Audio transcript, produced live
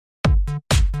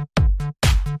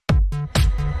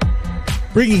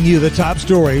Bringing you the top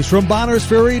stories from Bonners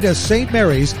Ferry to St.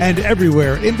 Mary's and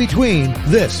everywhere in between.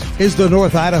 This is the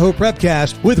North Idaho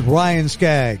Prepcast with Ryan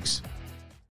Skaggs.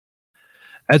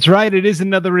 That's right. It is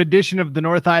another edition of the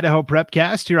North Idaho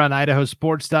Prepcast here on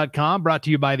idahosports.com, brought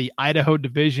to you by the Idaho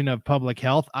Division of Public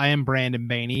Health. I am Brandon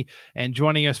Baney, and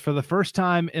joining us for the first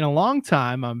time in a long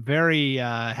time, I'm very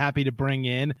happy to bring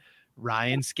in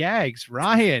Ryan Skaggs.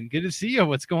 Ryan, good to see you.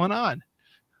 What's going on?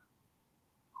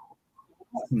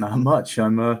 Not much.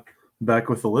 I'm back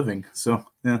with a living. So,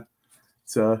 yeah,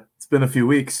 it's been a few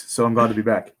weeks, so I'm glad to be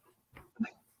back.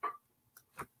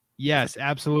 Yes,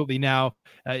 absolutely. Now,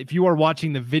 if you are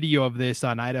watching the video of this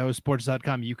on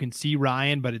idahosports.com, you can see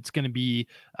Ryan, but it's going to be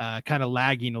kind of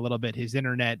lagging a little bit. His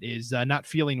internet is not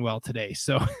feeling well today,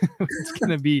 so it's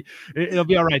going to be, it'll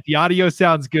be all right. The audio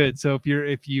sounds good. So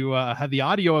if you have the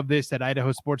audio of this at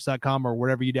idahosports.com or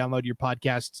wherever you download your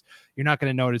podcasts, you're not going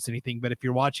to notice anything. But if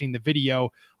you're watching the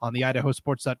video on the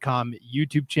idahosports.com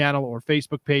YouTube channel or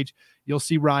Facebook page, you'll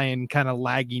see Ryan kind of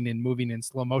lagging and moving in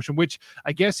slow motion, which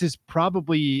I guess is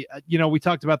probably, we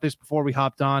talked about this before we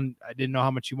hopped on. I didn't know how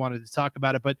much you wanted to talk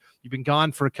about it, but you've been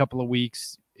gone for a couple of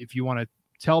weeks. If you want to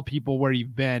tell people where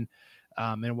you've been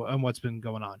and what's been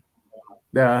going on.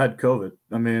 Yeah, I had COVID.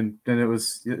 And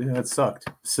it sucked.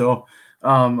 So,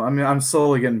 I'm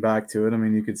slowly getting back to it.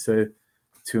 You could say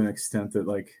to an extent that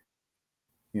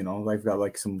I've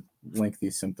got some lengthy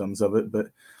symptoms of it, but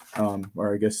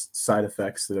or I guess side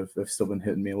effects that have still been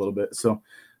hitting me a little bit. So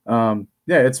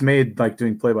it's made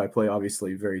doing play-by-play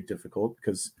obviously very difficult,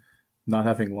 because not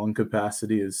having lung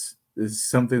capacity is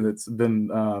something that's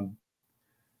been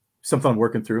something I'm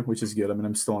working through, which is good.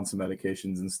 I'm still on some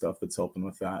medications and stuff that's helping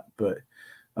with that, but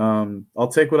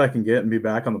I'll take what I can get and be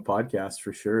back on the podcast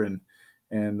for sure,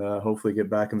 and hopefully get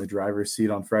back in the driver's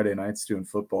seat on Friday nights doing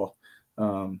football.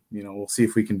 We'll see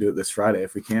if we can do it this Friday.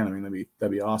 If we can,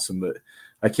 that'd be awesome. But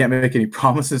I can't make any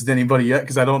promises to anybody yet,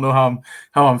 because I don't know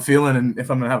how I'm feeling and if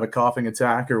I'm gonna have a coughing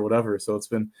attack or whatever. So it's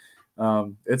been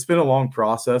a long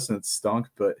process and it's stunk.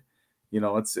 But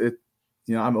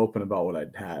I'm open about what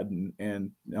I'd had,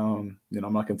 and I'm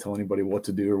not gonna tell anybody what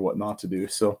to do or what not to do.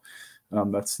 So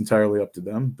that's entirely up to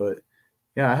them. But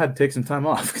yeah, I had to take some time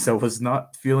off because I was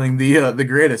not feeling the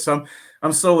greatest. So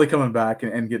I'm slowly coming back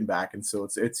and getting back, and so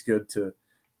it's good to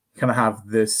kind of have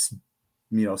this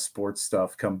sports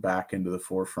stuff come back into the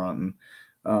forefront,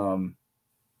 and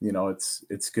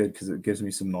it's good because it gives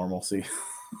me some normalcy.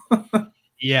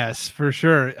 Yes, for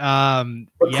sure.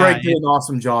 But Craig did an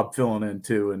awesome job filling in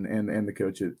too, and the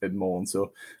coach at Mullen.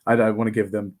 So I want to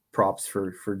give them props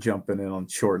for jumping in on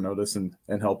short notice and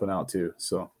helping out too.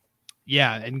 So.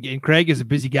 Yeah, and Craig is a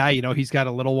busy guy. He's got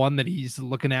a little one that he's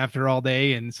looking after all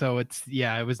day, and so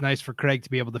it was nice for Craig to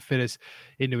be able to fit us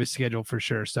into his schedule for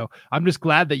sure. So I'm just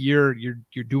glad that you're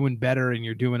doing better and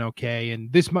you're doing okay.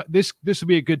 And this will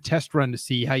be a good test run to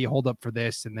see how you hold up for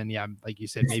this, and then like you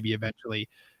said, maybe eventually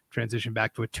transition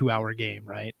back to a 2-hour game,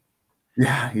 right?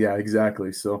 Yeah,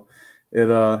 exactly. So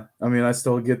I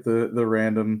still get the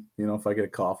random, if I get a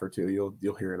cough or two,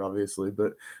 you'll hear it obviously,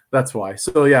 but that's why.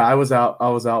 So yeah, I was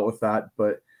out with that,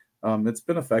 but it's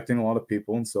been affecting a lot of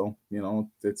people. And so,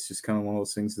 it's just kind of one of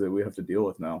those things that we have to deal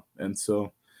with now. And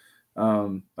so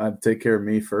I'd take care of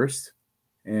me first.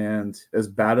 And as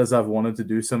bad as I've wanted to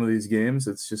do some of these games,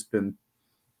 it's just been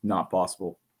not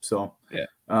possible. So,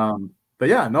 yeah. But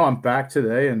yeah, no, I'm back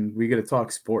today and we get to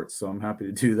talk sports. So I'm happy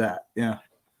to do that. Yeah.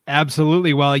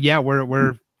 Absolutely. Well, yeah,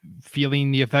 we're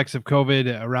feeling the effects of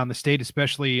COVID around the state,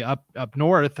 especially up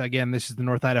north. Again, this is the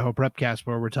North Idaho Prepcast,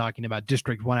 where we're talking about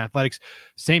District 1 athletics.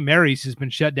 St. Mary's has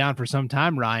been shut down for some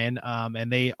time, Ryan,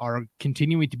 and they are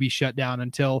continuing to be shut down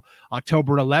until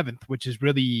October 11th, which has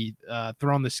really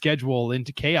thrown the schedule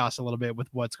into chaos a little bit with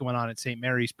what's going on at St.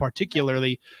 Mary's,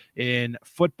 particularly in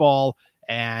football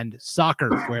and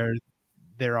soccer, where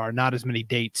there are not as many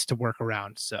dates to work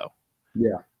around. So,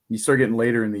 yeah. You start getting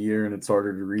later in the year and it's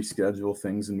harder to reschedule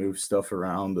things and move stuff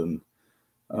around. And,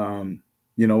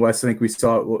 I think we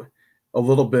saw it a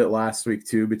little bit last week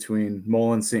too, between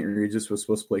Mullen and St. Regis was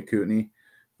supposed to play Kootenai.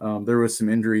 There was some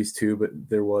injuries too, but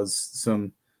there was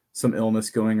some illness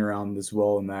going around as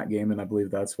well in that game. And I believe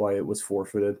that's why it was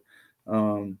forfeited.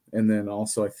 And then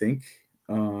also I think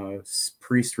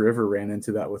Priest River ran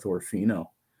into that with Orfino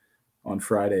on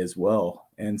Friday as well.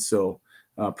 And so,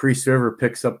 Priest River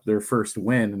picks up their first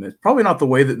win, and it's probably not the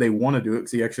way that they want to do it,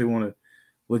 because you actually want to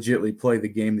legitimately play the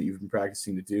game that you've been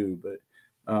practicing to do. But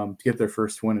to get their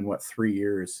first win in 3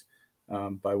 years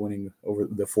by winning over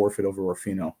the forfeit over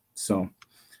Orfino. So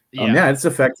it's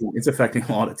affecting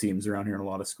a lot of teams around here in a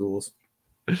lot of schools.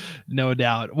 No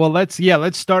doubt. Well, let's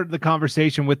start the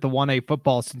conversation with the 1A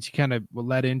football since you kind of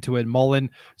led into it. Mullen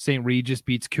St. Regis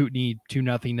beats Kootenai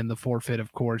 2-0 in the forfeit,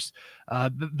 of course.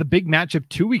 The big matchup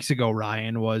 2 weeks ago,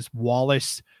 Ryan, was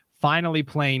Wallace finally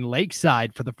playing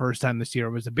Lakeside for the first time this year.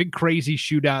 It was a big, crazy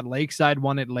shootout. Lakeside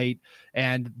won it late.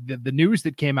 And the news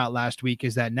that came out last week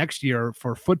is that next year,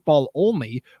 for football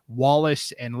only,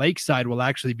 Wallace and Lakeside will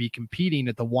actually be competing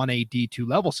at the 1A D2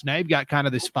 level. So now you've got kind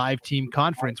of this 5-team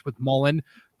conference with Mullen,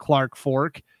 Clark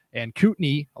Fork, and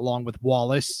Kootenai, along with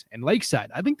Wallace and Lakeside.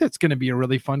 I think that's going to be a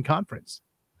really fun conference.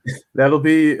 That'll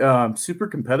be super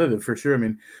competitive for sure. I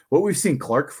mean, what we've seen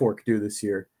Clark Fork do this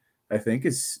year, I think,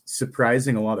 is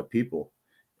surprising a lot of people,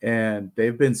 and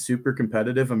they've been super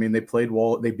competitive. I mean, they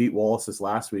beat Wallace this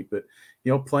last week, but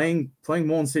playing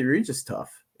Mullen St. Regis is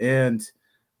tough. And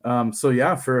so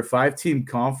yeah, for a 5-team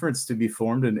conference to be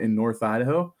formed in North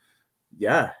Idaho,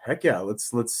 yeah, heck yeah,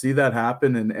 let's see that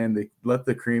happen and they let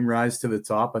the cream rise to the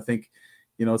top. I think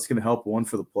it's going to help one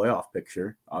for the playoff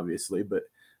picture, obviously, but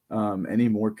any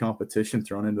more competition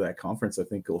thrown into that conference, I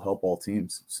think, will help all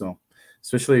teams. So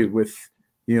especially with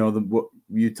what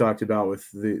you talked about with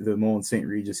the Mullen St.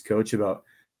 Regis coach about,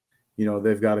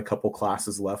 they've got a couple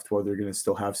classes left where they're going to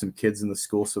still have some kids in the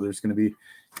school. So there's going to be,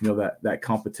 that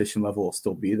competition level will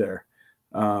still be there.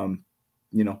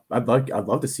 I'd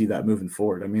love to see that moving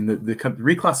forward. I mean, the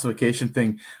reclassification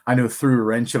thing, I know, threw a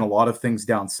wrench in a lot of things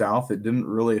down south. It didn't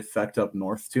really affect up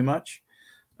north too much.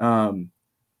 But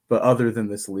other than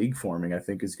this league forming, I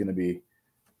think is going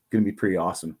to be pretty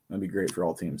awesome. That'd be great for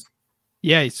all teams.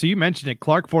 Yeah, so you mentioned it.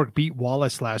 Clark Fork beat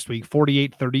Wallace last week,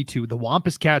 48-32. The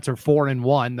Wampus Cats are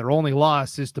 4-1. Their only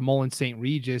loss is to Mullen St.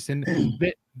 Regis, and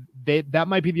that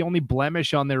might be the only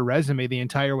blemish on their resume the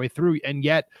entire way through. And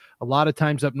yet, a lot of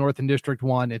times up north in District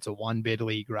 1, it's a one-bid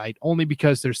league, right? Only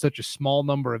because there's such a small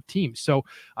number of teams. So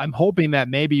I'm hoping that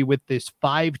maybe with this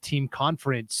 5-team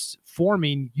conference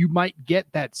forming, you might get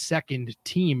that second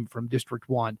team from District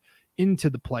 1 into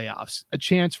the playoffs, a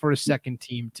chance for a second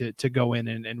team to go in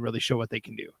and really show what they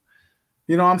can do.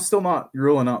 I'm still not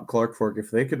ruling out Clark Fork if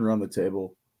they can run the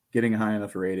table, getting a high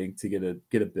enough rating to get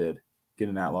a bid, get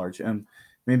an at-large, and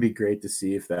maybe great to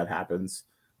see if that happens.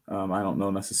 I don't know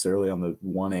necessarily on the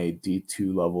 1A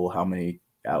D2 level how many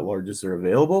at-larges are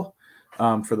available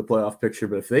for the playoff picture,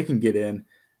 but if they can get in,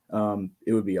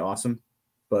 it would be awesome.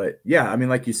 But yeah, I mean,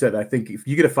 like you said, I think if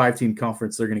you get a 5-team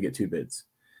conference, they're going to get 2 bids.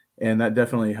 And that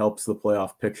definitely helps the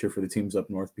playoff picture for the teams up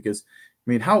north, because,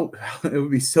 I mean, how it would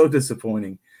be so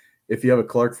disappointing if you have a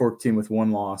Clark Fork team with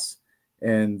 1 loss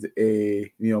and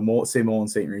say Mullen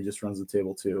St. Regis runs the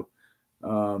table too.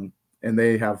 And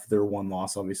they have their 1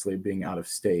 loss, obviously, being out of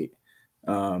state.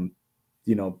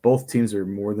 Both teams are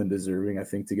more than deserving, I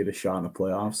think, to get a shot in the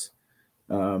playoffs.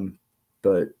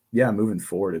 But yeah, moving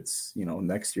forward, it's,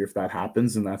 next year, if that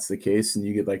happens and that's the case, and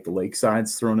you get like the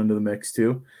Lakesides thrown into the mix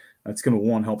too, that's going to,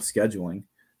 1, help scheduling,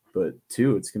 but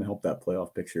 2, it's going to help that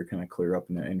playoff picture kind of clear up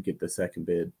and get the second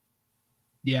bid.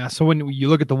 Yeah, so when you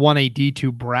look at the 1A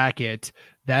D2 bracket,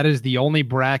 that is the only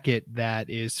bracket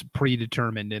that is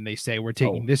predetermined, and they say we're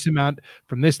taking this amount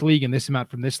from this league and this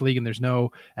amount from this league, and there's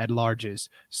no at-larges.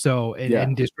 So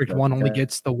in District 1 only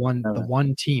gets the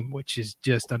one team, which is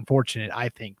just unfortunate, I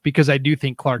think, because I do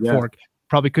think Clark Fork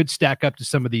probably could stack up to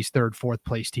some of these 3rd, 4th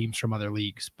place teams from other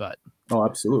leagues. But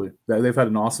absolutely, they've had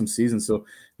an awesome season, so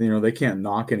they can't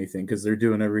knock anything because they're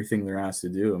doing everything they're asked to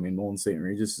do. I mean, Mullen St.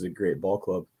 Regis is a great ball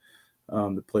club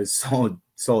that plays solid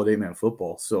 8-man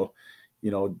football. So,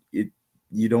 you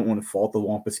don't want to fault the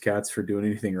Wampus Cats for doing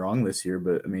anything wrong this year,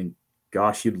 but I mean,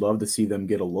 gosh, you'd love to see them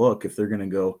get a look if they're going to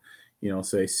go,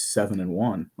 say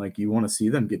 7-1. Like, you want to see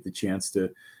them get the chance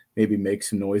to maybe make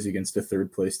some noise against a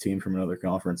 3rd place team from another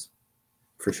conference.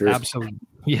 For sure. Absolutely.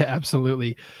 Yeah,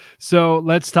 absolutely. So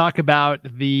let's talk about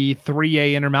the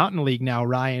 3A Intermountain League now,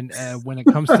 Ryan. When it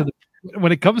comes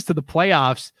to the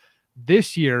playoffs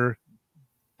this year,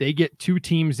 they get 2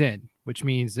 teams in, which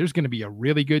means there's going to be a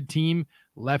really good team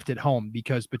left at home,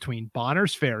 because between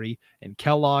Bonners Ferry and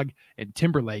Kellogg and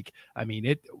Timberlake, I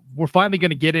mean, we're finally going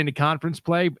to get into conference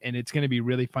play, and it's going to be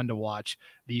really fun to watch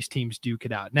these teams duke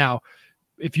it out. Now,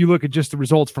 if you look at just the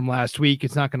results from last week,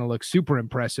 it's not going to look super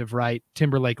impressive, right?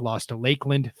 Timberlake lost to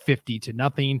Lakeland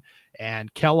 50-0,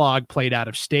 and Kellogg played out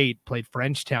of state, played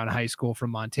Frenchtown High School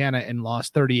from Montana, and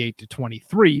lost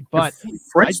 38-23. But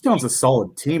Frenchtown's a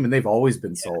solid team, and they've always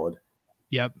been solid.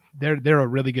 Yep, they're a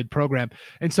really good program,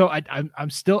 and so I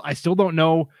still don't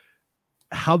know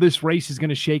how this race is going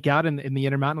to shake out in the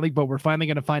Intermountain League, but we're finally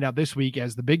going to find out this week,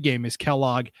 as the big game is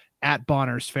Kellogg at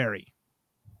Bonners Ferry.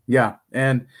 Yeah,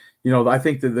 and I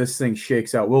think that this thing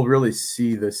shakes out. We'll really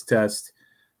see this test.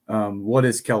 What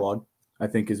is Kellogg? I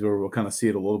think is where we'll kind of see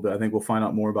it a little bit. I think we'll find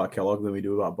out more about Kellogg than we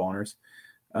do about Bonners,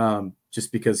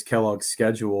 just because Kellogg's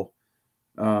schedule,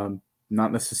 not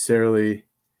necessarily,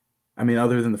 I mean,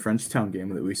 other than the Frenchtown game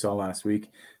that we saw last week,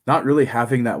 not really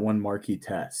having that one marquee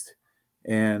test.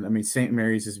 And I mean, St.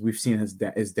 Mary's, as we've seen,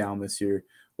 is down this year.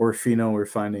 Orfino, we're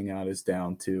finding out, is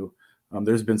down too.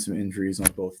 There's been some injuries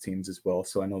on both teams as well,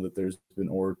 so I know that there's been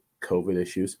COVID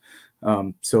issues.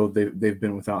 So they've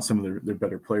been without some of their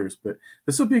better players, but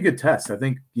this will be a good test. I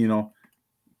think,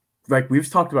 like we've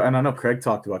talked about, and I know Craig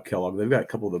talked about Kellogg. They've got a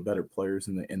couple of the better players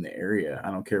in the area.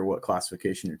 I don't care what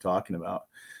classification you're talking about.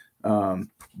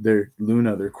 Their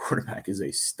quarterback, is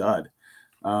a stud.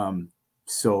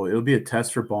 So it'll be a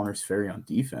test for Bonners Ferry on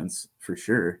defense for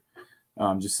sure,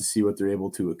 just to see what they're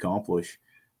able to accomplish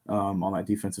on that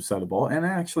defensive side of the ball, and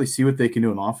actually see what they can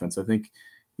do on offense. I think,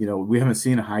 we haven't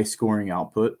seen a high scoring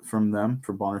output from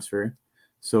Bonners Ferry.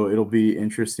 So it'll be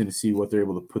interesting to see what they're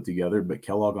able to put together. But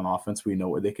Kellogg on offense, we know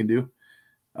what they can do.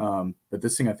 But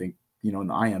this thing, I think, in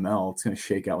the IML, it's going to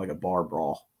shake out like a bar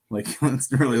brawl. Like,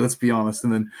 let's be honest.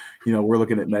 And then, we're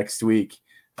looking at next week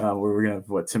where we're going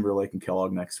to have Timberlake and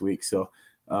Kellogg next week. So,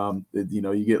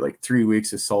 you get like 3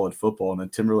 weeks of solid football, and then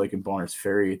Timberlake and Bonners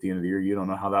Ferry at the end of the year. You don't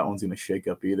know how that one's going to shake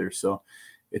up either. So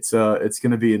it's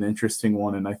going to be an interesting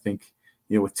one. And I think,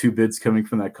 with 2 bids coming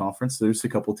from that conference, there's a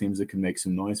couple teams that can make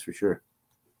some noise for sure.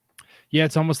 Yeah,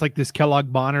 it's almost like this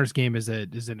Kellogg Bonners game is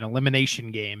an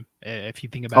elimination game, if you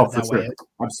think about it that way.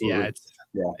 Absolutely.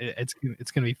 It's going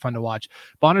to be fun to watch.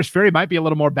 Bonners Ferry might be a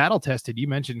little more battle tested. You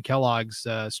mentioned Kellogg's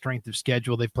strength of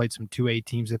schedule. They've played some 2A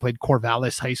teams. They played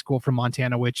Corvallis High School from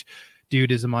Montana, which,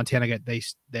 dude, is a Montana guy.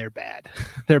 They're bad.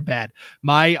 They're bad.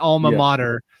 My alma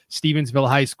mater, Stevensville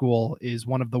High School, is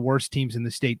one of the worst teams in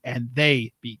the state, and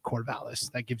they beat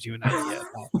Corvallis. That gives you an idea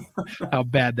of how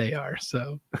bad they are.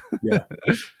 So yeah.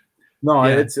 No,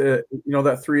 it's that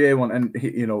 3A one,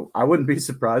 and I wouldn't be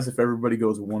surprised if everybody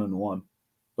goes 1-1.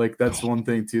 Like, that's one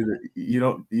thing too that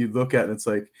you look at, and it's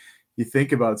like, you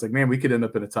think about it, it's like, man, we could end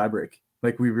up in a tiebreak.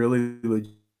 Like, we really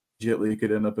legitimately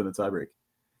could end up in a tiebreak,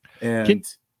 and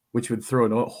which would throw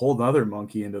a whole nother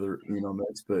monkey into the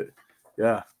mix. But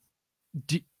yeah.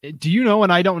 Do you know,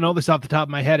 and I don't know this off the top of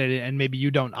my head, and maybe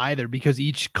you don't either, because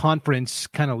each conference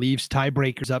kind of leaves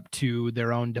tiebreakers up to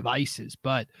their own devices.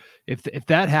 But if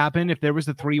that happened, if there was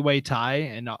a 3-way tie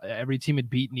and every team had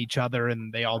beaten each other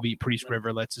and they all beat Priest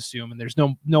River, let's assume, and there's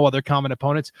no other common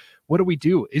opponents, what do we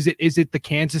do? Is it the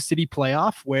Kansas City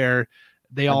playoff where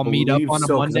they all meet up on a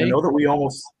Monday?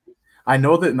 I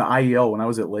know that in the IEL, when I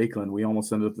was at Lakeland, we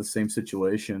almost ended up in the same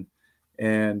situation,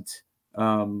 and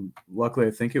luckily,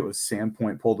 I think it was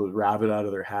Sandpoint pulled a rabbit out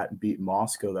of their hat and beat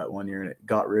Moscow that one year, and it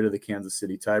got rid of the Kansas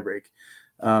City tiebreak.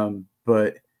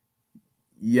 But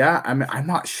yeah, I mean, I'm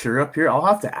not sure up here. I'll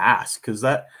have to ask, because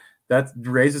that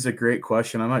raises a great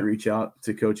question. I might reach out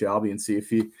to Coach Albie and see if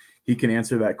he can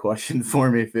answer that question for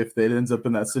me if it ends up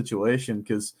in that situation,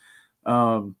 because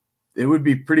it would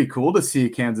be pretty cool to see a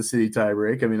Kansas City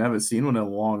tiebreak. I mean, I haven't seen one in a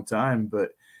long time,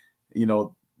 but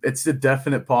it's a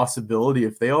definite possibility.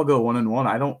 If they all go 1-1,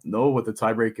 I don't know what the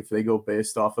tiebreak, if they go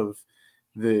based off of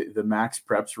the max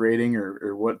preps rating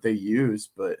or what they use.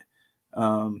 But,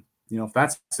 if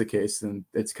that's the case, then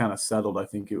it's kind of settled. I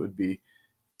think it would be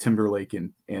Timberlake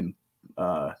and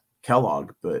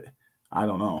Kellogg, but I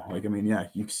don't know. Like, I mean, yeah,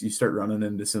 you start running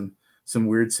into some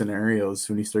weird scenarios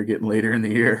when you start getting later in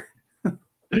the year.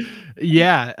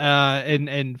 Yeah,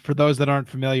 and for those that aren't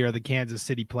familiar, the Kansas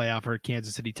City playoff or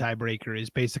Kansas City tiebreaker is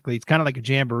basically, it's kind of like a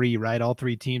jamboree, right? All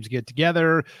 3 teams get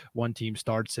together. One team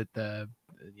starts at the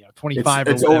 25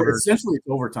 or whatever. Essentially, it's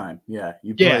overtime. Yeah,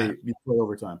 you play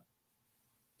overtime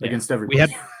against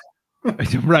everybody.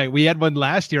 Right. We had one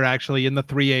last year, actually, in the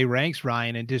 3A ranks,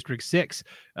 Ryan, in District 6.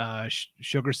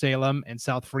 Sugar Salem and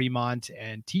South Fremont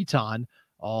and Teton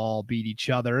all beat each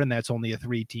other, and that's only a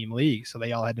 3-team league, so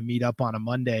they all had to meet up on a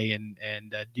Monday and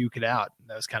duke it out.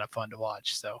 That was kind of fun to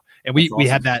watch. So, and we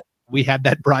had that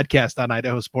broadcast on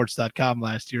idahosports.com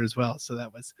last year as well.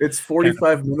 So it's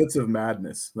 45 minutes of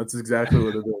madness. That's exactly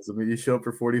what it is. I mean, you show up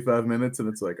for 45 minutes and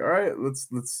it's like, all right, let's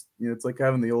it's like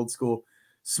having the old school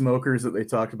smokers that they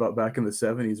talked about back in the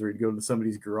 70s, where you'd go to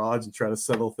somebody's garage and try to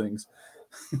settle things.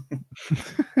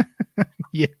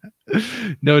 Yeah.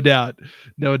 No doubt.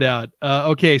 No doubt.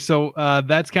 Okay. So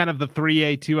that's kind of the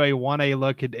 3A, 2A, 1A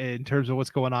look in terms of what's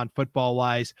going on football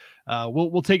wise.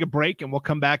 We'll take a break and we'll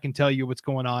come back and tell you what's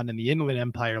going on in the Inland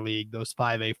Empire League, those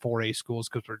 5A, 4A schools,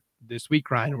 because this week,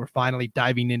 Ryan, we're finally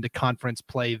diving into conference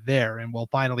play there, and we'll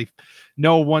finally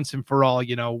know once and for all,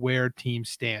 where teams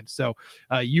stand. So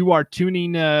you are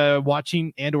tuning,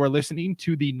 watching, and or listening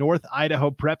to the North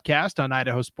Idaho Prepcast on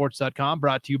idahosports.com,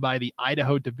 brought to you by the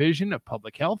Idaho Division of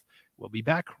Public Health. We'll be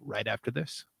back right after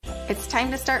this. It's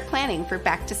time to start planning for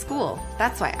back to school.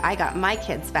 That's why I got my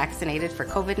kids vaccinated for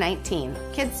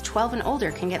COVID-19. Kids 12 and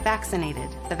older can get vaccinated.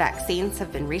 The vaccines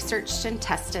have been researched and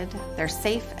tested. They're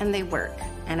safe and they work.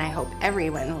 And I hope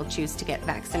everyone will choose to get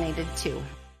vaccinated too.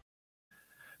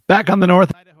 Back on the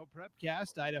North Idaho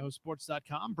Prepcast,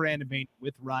 idahosports.com. Brandon Bain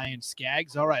with Ryan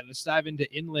Skaggs. All right, let's dive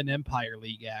into Inland Empire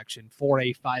League action,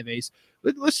 4A, 5As.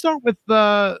 Let's start with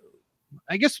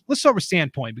let's start with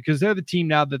Sandpoint, because they're the team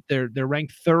now that they're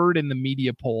ranked third in the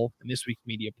media poll, in this week's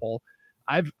media poll.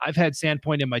 I've had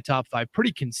Sandpoint in my top 5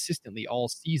 pretty consistently all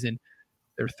season.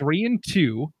 They're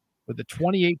 3-2 with a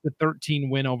 28-13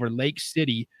 win over Lake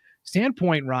City.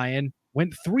 Sandpoint, Ryan,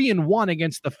 went 3-1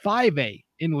 against the 5A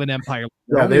Inland Empire.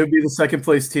 Yeah, they would be the second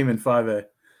place team in 5A.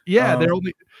 Yeah, their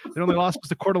only loss was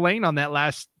to Coeur d'Alene on that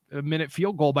last minute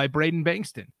field goal by Braden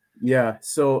Bankston. Yeah,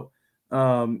 so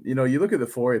you look at the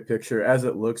 4A picture as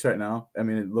it looks right now. I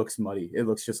mean, it looks muddy. It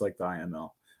looks just like the IML.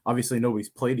 Obviously, nobody's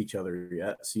played each other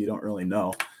yet, so you don't really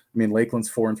know. I mean,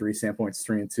 Lakeland's 4-3, Sandpoint's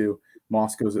 3-2,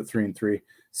 Moscow's at 3-3.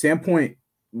 Sandpoint,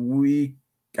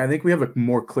 I think we have a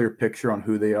more clear picture on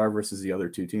who they are versus the other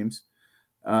two teams.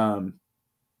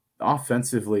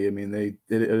 Offensively, I mean,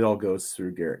 it all goes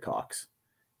through Garrett Cox,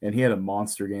 and he had a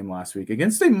monster game last week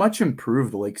against a much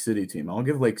improved Lake City team. I'll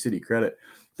give Lake City credit;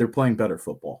 they're playing better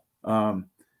football. And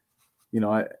then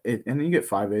you get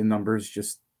 5A numbers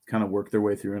just kind of work their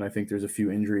way through. And I think there's a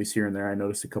few injuries here and there. I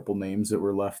noticed a couple names that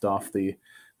were left off the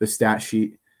stat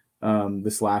sheet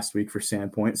this last week for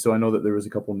Sandpoint. So I know that there was a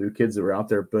couple new kids that were out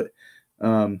there, but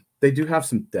they do have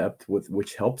some depth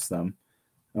which helps them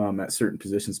at certain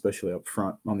positions, especially up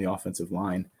front on the offensive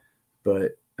line.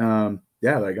 But like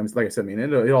I said, I mean,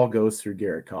 it all goes through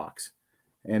Garrett Cox.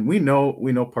 And we know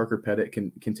Parker Pettit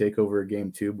can take over a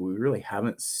game too, but we really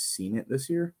haven't seen it this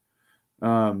year.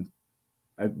 I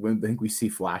think we see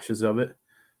flashes of it,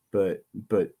 but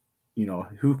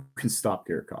who can stop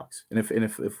Garrett Cox? And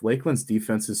if Lakeland's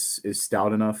defense is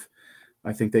stout enough,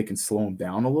 I think they can slow him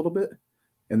down a little bit.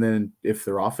 And then if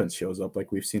their offense shows up,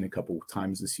 like we've seen a couple of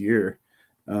times this year,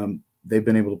 they've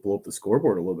been able to blow up the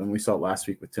scoreboard a little bit. And we saw it last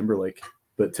week with Timberlake,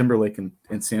 but Timberlake and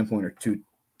Sandpoint are two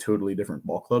totally different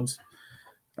ball clubs.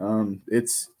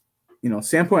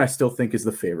 Sandpoint I still think is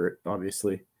the favorite,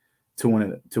 obviously, to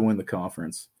win the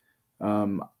conference.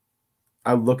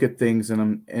 I look at things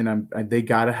and they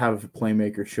got to have a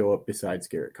playmaker show up besides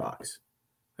Garrett Cox.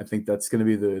 I think that's going to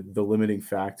be the limiting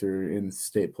factor in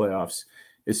state playoffs,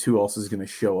 is who else is going to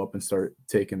show up and start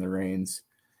taking the reins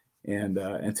and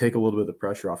take a little bit of the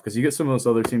pressure off. Because you get some of those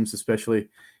other teams, especially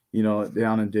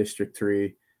down in District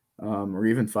 3 or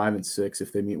even 5 and 6,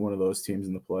 if they meet one of those teams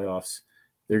in the playoffs,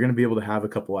 they're going to be able to have a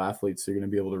couple athletes. They're going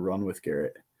to be able to run with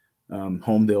Garrett.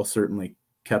 Homedale certainly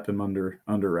kept him under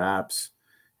wraps,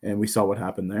 and we saw what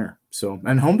happened there. So,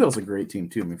 and Homedale's a great team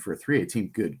too. I mean, for a 3A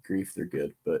team, good grief, they're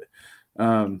good. But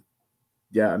I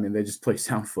mean, they just play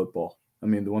sound football. I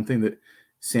mean, the one thing that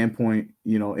Sandpoint,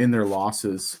 in their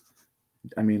losses,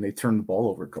 I mean, they turned the ball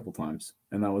over a couple times,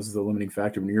 and that was the limiting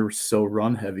factor. When you're so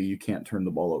run heavy, you can't turn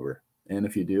the ball over. And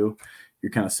if you do,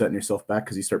 you're kind of setting yourself back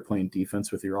because you start playing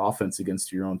defense with your offense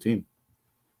against your own team.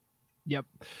 Yep,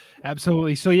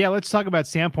 absolutely. So, let's talk about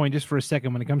Sandpoint just for a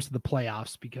second when it comes to the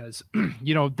playoffs, because,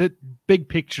 the big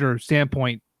picture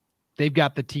Sandpoint, they've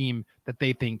got the team that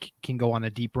they think can go on a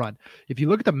deep run. If you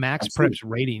look at the Max Preps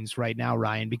ratings right now,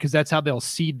 Ryan, because that's how they'll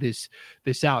seed this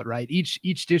out, right?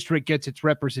 Each district gets its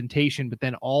representation, but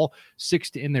then all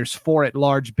 16, and there's 4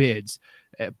 at-large bids.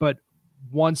 But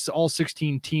once all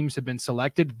 16 teams have been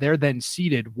selected, they're then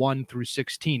seeded 1 through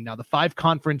 16. Now, the 5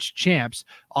 conference champs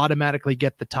automatically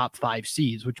get the top 5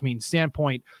 seeds, which means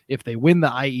Sandpoint, if they win the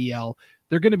IEL,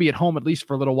 they're going to be at home at least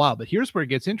for a little while. But here's where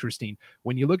it gets interesting.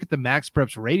 When you look at the Max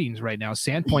Preps ratings right now,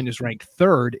 Sandpoint is ranked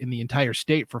 3rd in the entire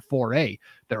state for 4A.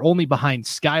 They're only behind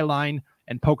Skyline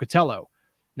and Pocatello.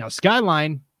 Now,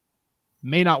 Skyline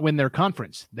may not win their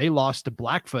conference. They lost to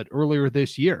Blackfoot earlier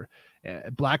this year.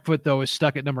 Blackfoot, though, is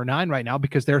stuck at number 9 right now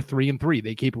because they're 3-3.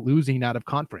 They keep losing out of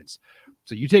conference.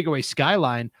 So you take away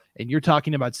Skyline, and you're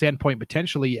talking about Sandpoint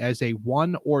potentially as a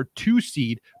 1 or 2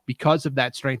 seed because of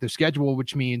that strength of schedule,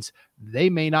 which means they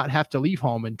may not have to leave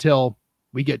home until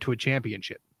we get to a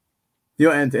championship.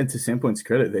 And to Sandpoint's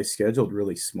credit, they scheduled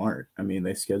really smart. I mean,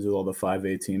 they scheduled all the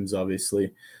 5A teams,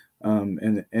 obviously.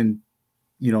 And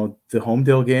the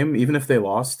Homedale game, even if they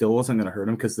lost, still wasn't going to hurt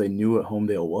them because they knew what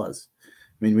Homedale was.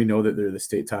 I mean, we know that they're the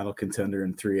state title contender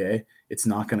in 3A. It's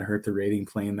not going to hurt the rating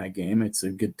playing that game. It's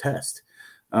a good test.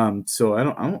 So I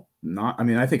think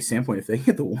Sandpoint, if they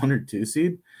get the 1 or 2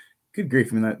 seed, good grief.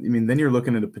 Then you're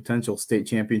looking at a potential state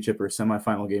championship or a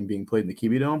semifinal game being played in the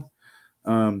Kiwi Dome.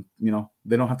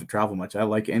 They don't have to travel much. I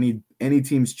like any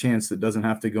team's chance that doesn't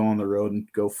have to go on the road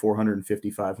and go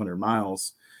 450, 500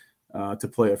 miles to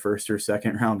play a first or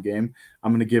second round game.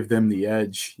 I'm going to give them the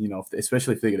edge,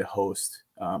 especially if they get a host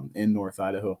in North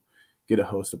Idaho, get a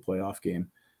host a playoff game.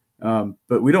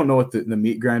 But we don't know what the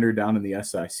meat grinder down in the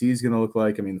SIC is going to look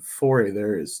like. I mean, 4A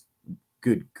there is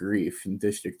good grief in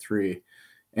District 3.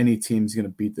 Any team's going to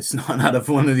beat the snot out of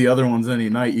one of the other ones any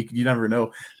night. You never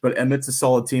know. But Emmett's a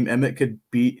solid team. Emmett could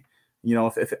beat,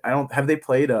 if I don't have they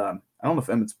played. I don't know if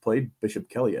Emmett's played Bishop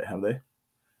Kelly yet. Have they?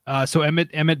 So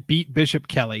Emmett beat Bishop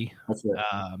Kelly. That's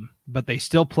right. But they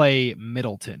still play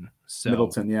Middleton. So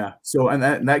Middleton, yeah. So and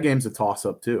that game's a toss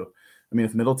up too. I mean,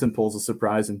 if Middleton pulls a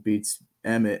surprise and beats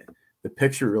Emmett, the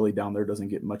picture really down there doesn't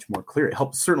get much more clear. It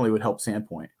certainly would help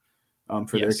Sandpoint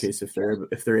for their case if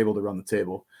they're able to run the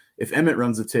table. If Emmett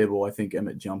runs the table, I think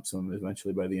Emmett jumps them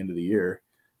eventually by the end of the year.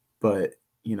 But,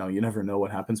 you never know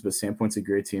what happens. But Sandpoint's a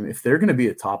great team. If they're going to be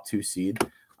a top 2 seed,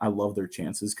 I love their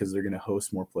chances because they're going to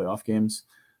host more playoff games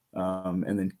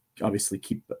and then obviously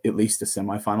keep at least a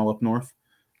semifinal up north.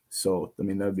 So, that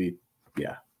would be,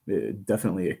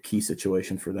 definitely a key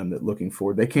situation for them that looking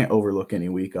forward. They can't overlook any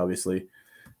week, obviously,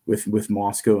 with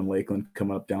Moscow and Lakeland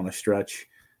coming up down the stretch.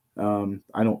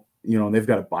 They've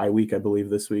got a bye week, I believe,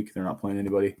 this week. They're not playing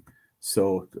anybody.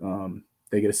 So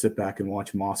they get to sit back and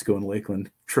watch Moscow and Lakeland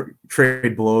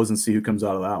trade blows and see who comes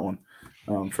out of that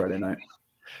one Friday night.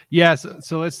 Yes.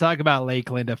 So let's talk about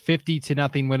Lakeland, a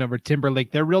 50-0 win over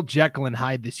Timberlake. They're real Jekyll and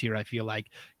Hyde this year, I feel like.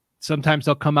 Sometimes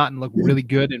they'll come out and look really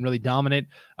good and really dominant.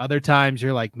 Other times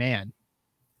you're like, man.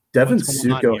 Devin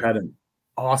Suko had an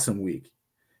awesome week.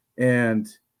 And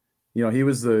he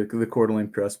was the Coeur d'Alene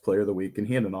Press Player of the Week, and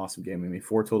he had an awesome game.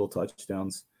 4 total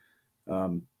touchdowns.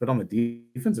 But on the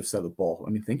defensive side of the ball,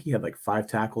 I think he had like 5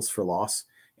 tackles for loss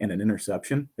and an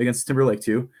interception against Timberlake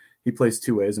too. He plays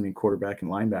 2 ways. Quarterback and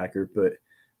linebacker. But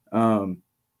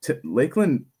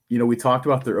Lakeland, we talked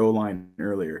about their O-line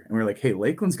earlier, and we are like, hey,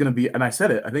 Lakeland's going to be – and I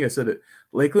think I said it,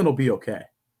 Lakeland will be okay.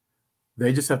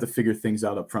 They just have to figure things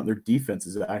out up front. Their defense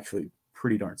is actually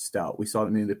pretty darn stout. We saw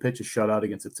they pitch a shutout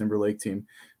against a Timberlake team.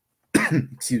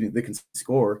 Excuse me, they can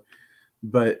score.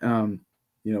 But,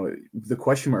 the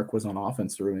question mark was on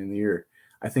offense early in the year.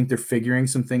 I think they're figuring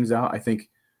some things out. I think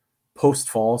Post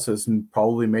Falls has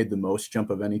probably made the most jump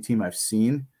of any team I've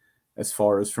seen as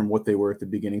far as from what they were at the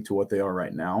beginning to what they are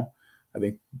right now. I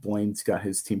think Blaine's got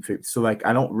his team figured. So, I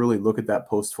don't really look at that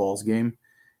Post Falls game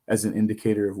as an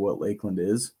indicator of what Lakeland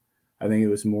is. I think it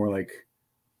was more like,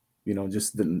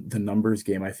 just the numbers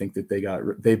game. I think that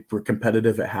they were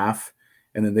competitive at half,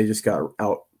 and then they just got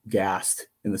out-gassed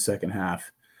in the second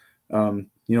half.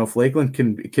 If Lakeland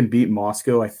can beat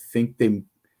Moscow, I think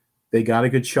they got a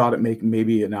good shot at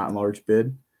maybe an at-large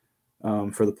bid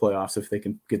for the playoffs if they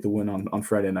can get the win on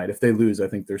Friday night. If they lose, I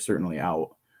think they're certainly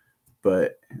out.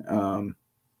 But,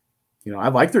 I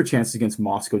like their chances against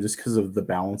Moscow just because of the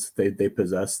balance they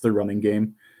possess. Their running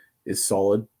game is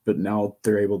solid, but now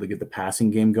they're able to get the passing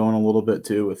game going a little bit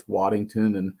too with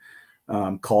Waddington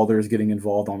and Calder is getting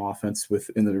involved on offense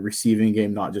in the receiving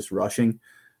game, not just rushing.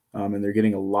 And they're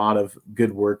getting a lot of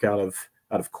good work out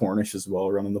of Cornish as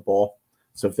well, running the ball.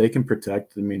 So if they can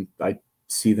protect, I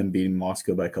see them beating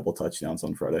Moscow by a couple touchdowns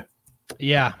on Friday.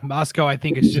 Yeah, Moscow, I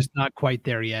think, is just not quite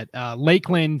there yet.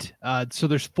 Lakeland, so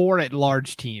there's 4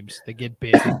 at-large teams that get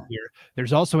bid here.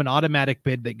 There's also an automatic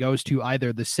bid that goes to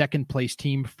either the second-place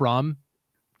team from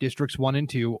Districts 1 and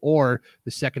 2 or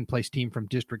the second-place team from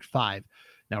District 5.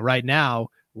 Now, right now,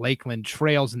 Lakeland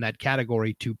trails in that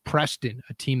category to Preston,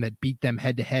 a team that beat them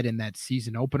head-to-head in that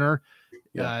season opener,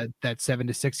 that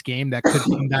 7-6 game. That could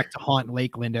come back to haunt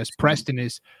Lakeland as Preston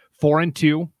is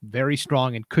 4-2, very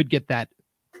strong, and could get that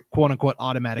quote-unquote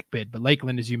automatic bid. But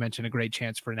Lakeland, as you mentioned, a great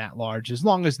chance for an at-large as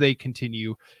long as they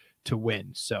continue to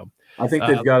win. So I think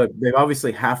they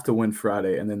obviously have to win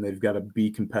Friday, and then they've got to be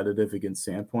competitive against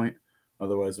Sandpoint.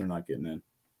 Otherwise, they're not getting in.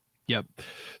 Yep.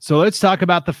 So let's talk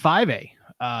about the 5A.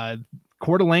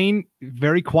 Coeur d'Alene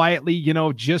very quietly,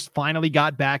 just finally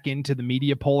got back into the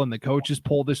media poll and the coaches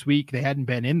poll this week. They hadn't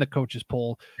been in the coaches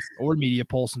poll or media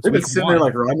poll since they've been week sitting 1. there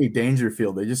like Rodney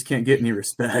Dangerfield. They just can't get any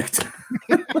respect.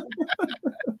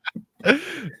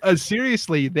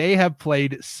 Seriously, they have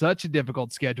played such a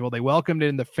difficult schedule. They welcomed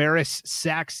in the Ferris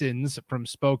Saxons from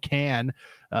Spokane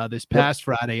this past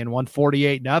Friday and won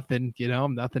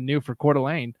 48-0. Nothing new for Coeur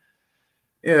d'Alene.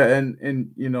 Yeah,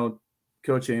 and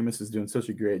Coach Amos is doing such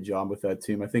a great job with that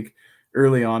team. I think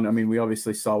early on, I mean, we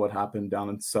obviously saw what happened down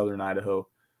in southern Idaho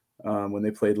when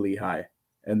they played Lehigh.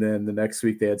 And then the next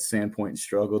week they had Sandpoint and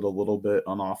struggled a little bit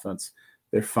on offense.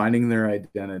 They're finding their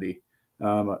identity.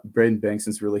 Braden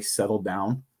Bankston's really settled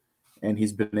down, and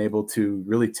he's been able to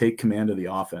really take command of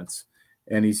the offense.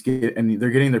 And they're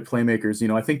getting their playmakers.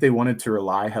 I think they wanted to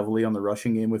rely heavily on the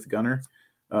rushing game with Gunnar,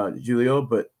 Julio,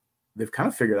 but they've kind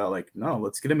of figured out no,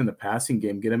 let's get him in the passing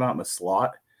game, get him out in the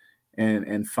slot,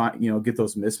 and find get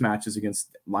those mismatches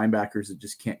against linebackers that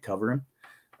just can't cover him.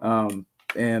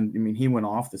 And I mean, he went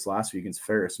off this last week against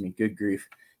Ferris. I mean, good grief.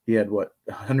 He had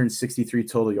 163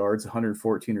 total yards,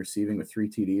 114 receiving with 3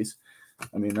 TDs.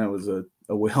 I mean, that was a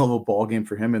hell of a ball game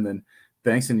for him. And then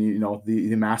Bankston,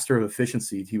 the master of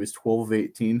efficiency, he was 12 of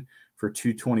 18 for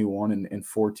 221 and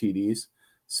 4 TDs.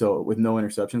 So with no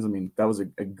interceptions, I mean, that was a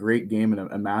great game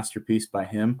and a masterpiece by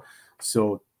him.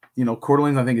 So, Coeur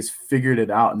d'Alene, I think, has figured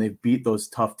it out, and they've beat those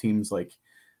tough teams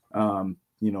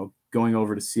going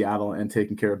over to Seattle and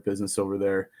taking care of business over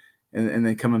there, and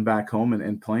then coming back home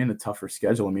and playing a tougher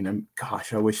schedule. I mean,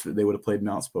 gosh, I wish that they would have played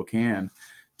Mount Spokane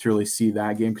to really see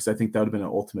that game, because I think that would have been an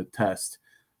ultimate test.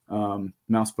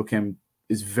 Mount Spokane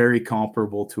is very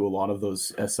comparable to a lot of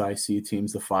those SIC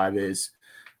teams, the 5As.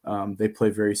 They play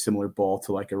very similar ball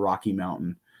to like a Rocky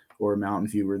Mountain or a Mountain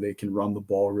View, where they can run the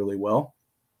ball really well,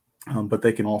 but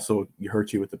they can also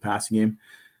hurt you with the passing game.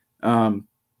 And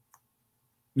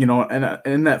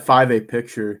in that 5A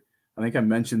picture, I think I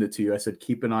mentioned it to you. I said,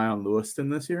 keep an eye on Lewiston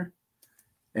this year.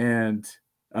 And,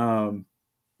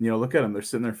 look at them. They're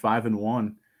sitting there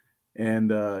 5-1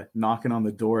 and knocking on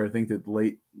the door. I think that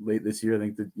late this year, I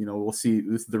think that, we'll see.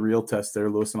 This is the real test there.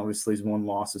 Lewiston obviously has won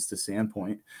losses to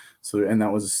Sandpoint. So, and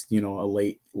that was, a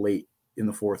late in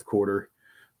the fourth quarter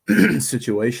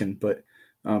situation. But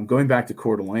going back to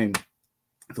Coeur d'Alene,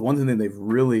 the one thing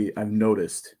that I've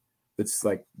noticed that's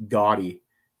like gaudy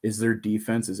is their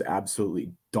defense is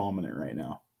absolutely dominant right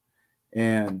now.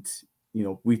 And,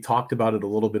 we talked about it a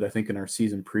little bit, I think, in our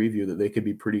season preview, that they could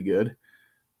be pretty good.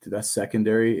 That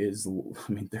secondary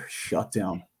they're shut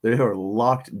down. They are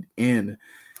locked in,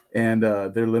 and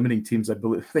they're limiting teams. I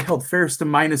believe they held Ferris to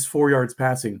 -4 yards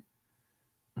passing.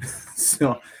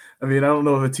 So, I don't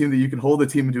know of a team that you can hold a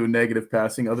team into a negative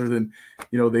passing other than,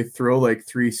 they throw like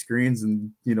 3 screens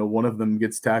and, one of them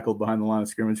gets tackled behind the line of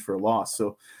scrimmage for a loss.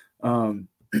 So, and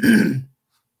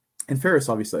Ferris,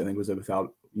 obviously, I think was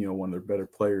without, one of their better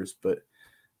players, but,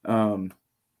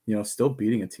 still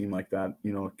beating a team like that,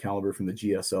 caliber from the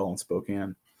GSL in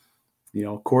Spokane.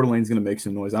 Coeur d'Alene's going to make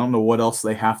some noise. I don't know what else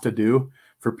they have to do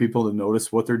for people to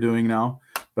notice what they're doing now,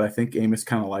 but I think Amos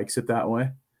kind of likes it that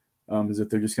way, is that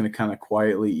they're just going to kind of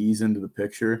quietly ease into the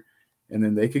picture, and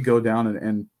then they could go down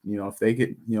and if they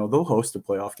get, they'll host a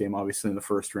playoff game, obviously, in the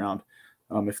first round.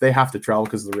 If they have to travel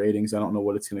because of the ratings, I don't know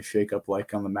what it's going to shake up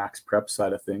like on the max prep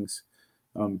side of things.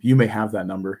 You may have that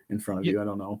number in front of you. I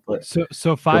don't know. But so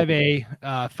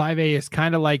 5A is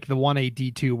kind of like the 1A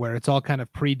D2, where it's all kind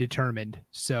of predetermined.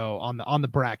 So on the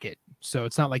bracket. So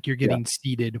it's not like you're getting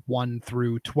seeded 1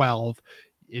 through 12.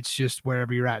 It's just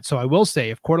wherever you're at. So I will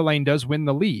say, if Coeur d'Alene does win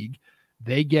the league,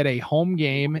 they get a home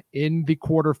game in the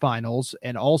quarterfinals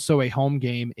and also a home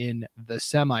game in the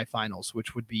semifinals,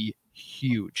 which would be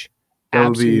huge. That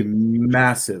would be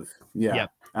massive. Yeah,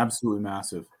 yep. Absolutely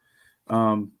massive.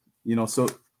 So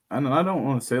I don't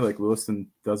want to say like Lewiston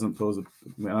doesn't pose I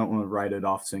don't want to write it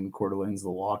off saying Coeur d'Alene's the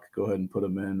lock. Go ahead and put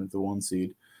them in at the 1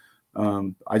 seed.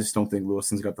 I just don't think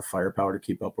Lewiston's got the firepower to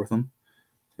keep up with them.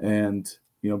 And,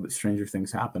 but stranger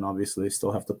things happen. Obviously, they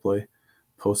still have to play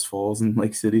Post Falls and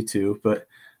Lake City too, but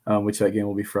which that game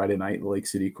will be Friday night, the Lake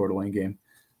City Coeur d'Alene game.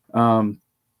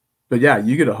 But yeah,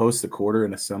 you get to host a quarter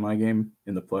and a semi game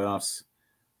in the playoffs.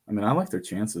 I like their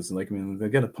chances. They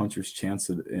get a puncher's chance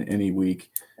at any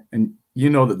week. And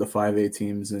that the 5A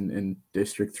teams in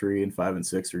District 3 and 5 and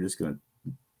 6 are just going to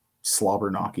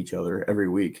slobber knock each other every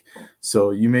week.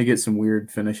 So you may get some weird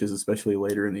finishes, especially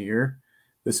later in the year,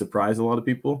 that surprise a lot of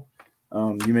people.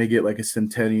 You may get like a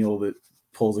Centennial that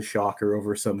pulls a shocker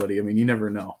over somebody. You never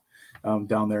know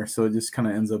down there. So it just kind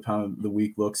of ends up how the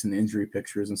week looks and injury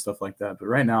pictures and stuff like that. But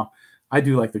right now, I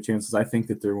do like their chances. I think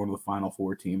that they're one of the Final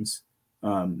Four teams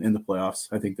in the playoffs.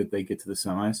 I think that they get to the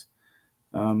semis.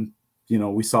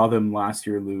 We saw them last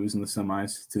year lose in the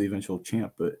semis to the eventual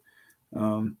champ, but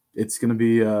it's going to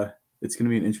be it's going to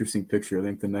be an interesting picture. I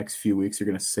think the next few weeks are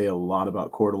going to say a lot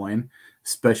about Coeur d'Alene,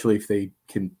 especially if they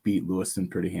can beat Lewiston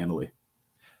pretty handily.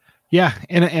 Yeah,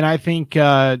 and I think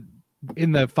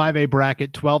in the 5A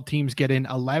bracket, 12 teams get in.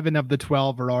 11 of the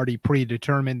 12 are already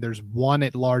predetermined. There's one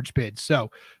at large bid.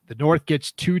 So the North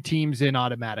gets 2 teams in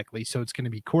automatically. So it's going to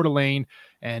be Coeur d'Alene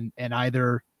and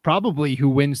either probably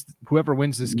whoever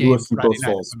wins this game Lewiston Friday Post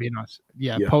night. Falls. Being honest.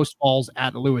 Yeah, Post Falls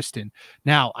at Lewiston.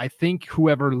 Now, I think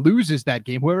whoever loses that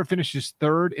game, whoever finishes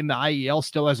third in the IEL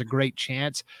still has a great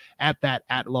chance at that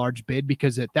at-large bid,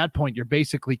 because at that point, you're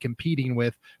basically competing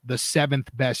with the 7th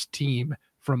best team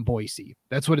from Boise.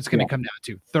 That's what it's going to come down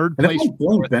to. Third and place. If I'm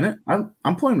playing Bennett,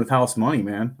 I'm playing with house money,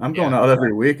 man. I'm going out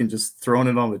every week and just throwing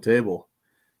it on the table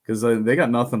because they got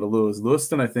nothing to lose.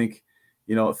 Lewiston, I think,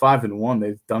 at 5-1,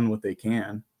 they've done what they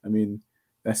can. I mean,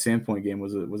 that Sandpoint game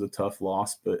was a tough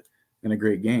loss, but in a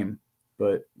great game.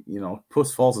 But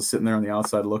Post Falls is sitting there on the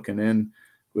outside looking in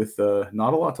with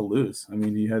not a lot to lose. I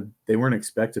mean, they weren't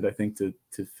expected, I think, to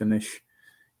finish,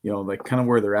 like kind of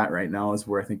where they're at right now is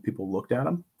where I think people looked at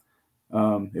them.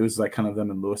 It was like kind of them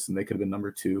and Lewiston. They could have been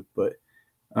number 2, but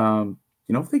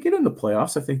if they get in the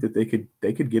playoffs, I think that they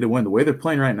could get a win. The way they're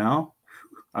playing right now,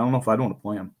 I don't know if I'd want to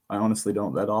play them. I honestly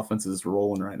don't. That offense is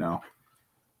rolling right now.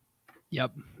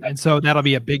 Yep. And so that'll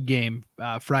be a big game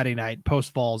Friday night,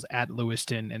 Post Falls at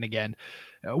Lewiston. And again,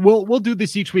 we'll do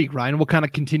this each week, Ryan. We'll kind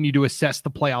of continue to assess the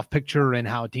playoff picture and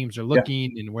how teams are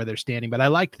looking and where they're standing. But I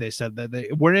liked this.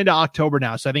 We're into October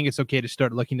now, so I think it's okay to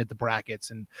start looking at the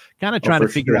brackets and kind of trying to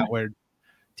figure out where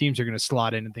teams are going to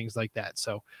slot in and things like that.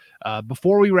 So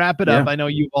before we wrap it up, I know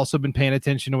you've also been paying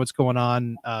attention to what's going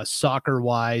on soccer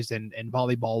wise and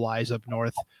volleyball wise up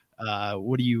north.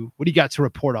 What do you got to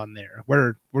report on there?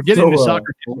 We're getting into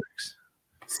soccer topics.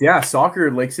 Yeah,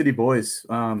 soccer, Lake City boys.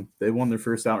 They won their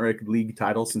first outright league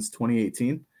title since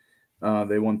 2018.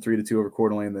 They won 3-2 over Coeur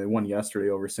d'Alene. They won yesterday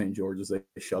over St. George's. They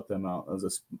shut them out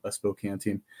as a Spokane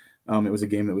team. It was a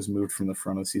game that was moved from the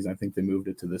front of the season. I think they moved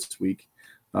it to this week.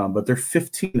 But they're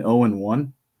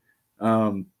 15-0-1.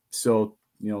 So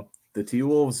the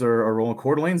T-Wolves are rolling.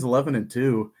 Coeur d'Alene's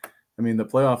 11-2. I mean, the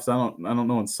playoffs, I don't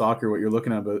know in soccer what you're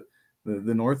looking at, but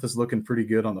the North is looking pretty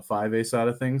good on the 5A side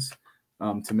of things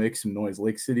to make some noise.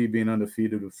 Lake City being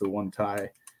undefeated with the one tie.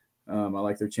 I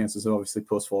like their chances. Obviously,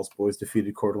 Post Falls boys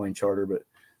defeated Coeur d'Alene Charter, but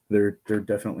they're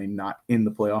definitely not in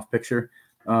the playoff picture.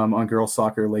 On girls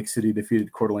soccer, Lake City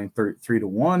defeated Coeur d'Alene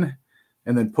 3-1.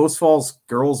 And then Post Falls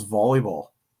girls volleyball.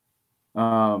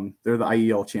 They're the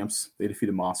IEL champs. They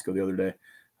defeated Moscow the other day.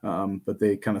 But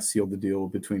they kind of sealed the deal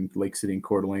between Lake City and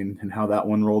Coeur d'Alene and how that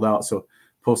one rolled out. So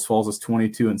Post Falls is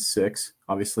 22-6,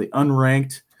 obviously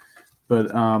unranked,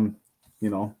 but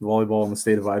volleyball in the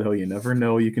state of Idaho, you never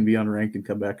know. You can be unranked and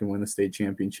come back and win the state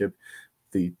championship.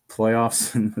 The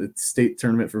playoffs and the state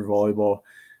tournament for volleyball,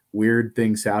 weird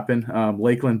things happen.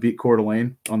 Lakeland beat Coeur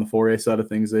d'Alene on the 4A side of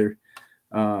things. They're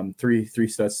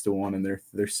 3-1, and they're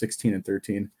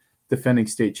 16-13, defending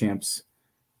state champs.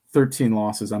 13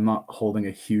 losses. I'm not holding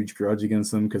a huge grudge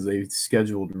against them because they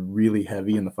scheduled really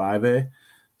heavy in the 5A.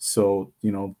 So,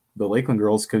 the Lakeland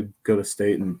girls could go to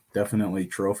state and definitely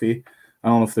trophy. I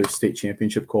don't know if they're state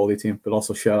championship quality team, but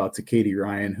also shout out to Katie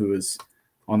Ryan, who was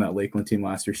on that Lakeland team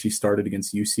last year. She started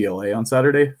against UCLA on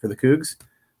Saturday for the Cougs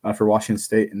for Washington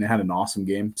State, and they had an awesome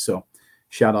game. So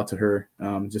shout out to her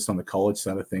just on the college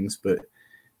side of things. But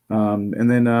and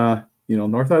then,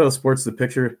 North Idaho sports, the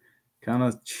picture kind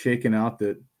of shaking out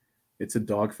that it's a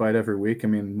dogfight every week. I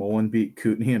mean, Mullen beat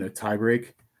Kootenai in a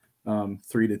tiebreak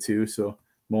 3-2. So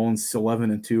Mullen's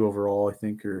 11-2 overall, I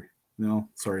think, I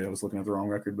was looking at the wrong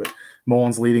record, but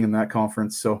Mullen's leading in that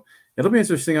conference. So it'll be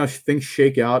interesting how things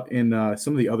shake out in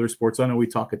some of the other sports. I know we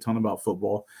talk a ton about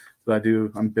football, but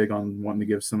I'm big on wanting to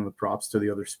give some of the props to the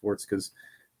other sports because,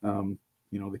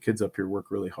 the kids up here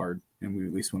work really hard, and we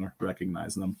at least want to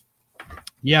recognize them.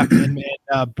 Yeah, and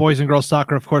boys and girls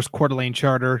soccer, of course, Coeur d'Alene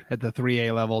Charter at the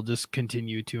 3A level just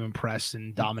continue to impress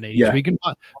and dominate each week. And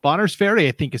Bonners Ferry,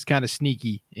 I think, is kind of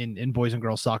sneaky in boys and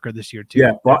girls soccer this year too.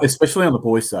 Yeah, especially on the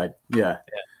boys' side. Yeah.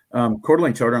 Coeur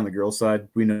d'Alene Charter on the girls' side,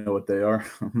 we know what they are.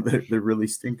 they're really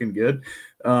stinking good.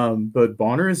 But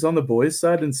Bonners on the boys'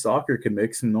 side in soccer can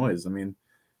make some noise. I mean,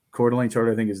 Coeur d'Alene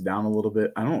Charter, I think, is down a little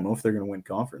bit. I don't know if they're going to win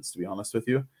conference, to be honest with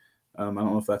you. I don't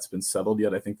know if that's been settled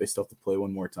yet. I think they still have to play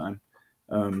one more time.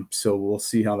 So we'll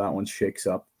see how that one shakes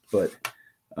up. But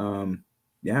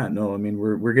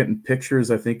we're getting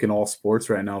pictures, I think, in all sports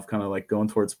right now of kind of like going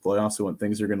towards playoffs and what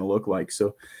things are going to look like.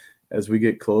 So as we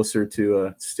get closer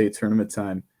to state tournament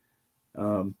time,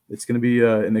 it's going to be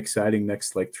an exciting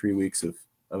next 3 weeks of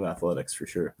athletics for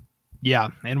sure. Yeah,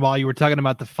 and while you were talking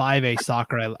about the 5A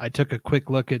soccer, I took a quick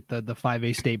look at the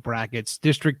 5A state brackets.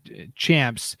 District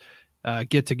champs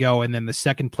get to go, and then the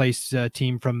second place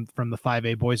team from the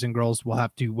 5A boys and girls will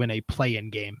have to win a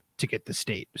play-in game to get the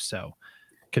state. So,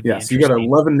 could be so you got an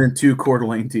 11-2 Coeur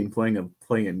d'Alene team playing a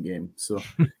play-in game. So,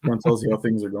 that tells you how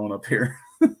things are going up here.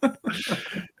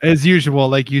 As usual,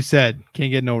 like you said,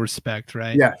 can't get no respect,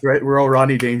 right? Yeah, right. We're all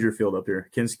Rodney Dangerfield up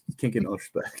here. Can't get no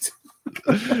respect.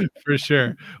 For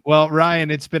sure. Well,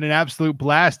 Ryan, it's been an absolute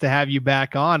blast to have you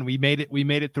back on. We made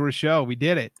it through a show. We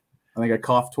did it. I think I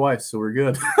coughed twice, so we're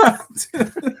good.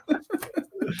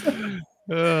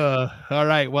 All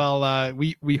right. Well,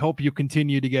 we hope you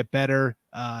continue to get better.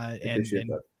 And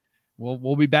that.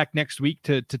 We'll be back next week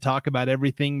to talk about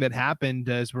everything that happened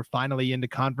as we're finally into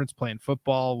conference playing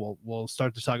football. We'll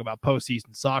start to talk about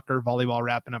postseason soccer, volleyball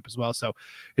wrapping up as well. So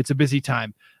it's a busy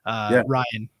time.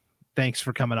 Ryan, thanks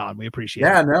for coming on. We appreciate it.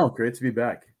 Yeah, no, great to be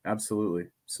back. Absolutely.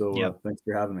 So thanks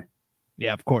for having me.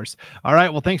 Yeah, of course. All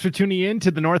right. Well, thanks for tuning in to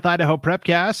the North Idaho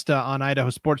Prepcast on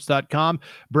idahosports.com,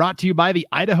 brought to you by the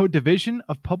Idaho Division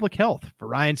of Public Health. For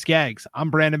Ryan Skaggs,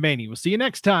 I'm Brandon Maney. We'll see you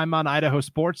next time on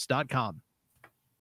idahosports.com.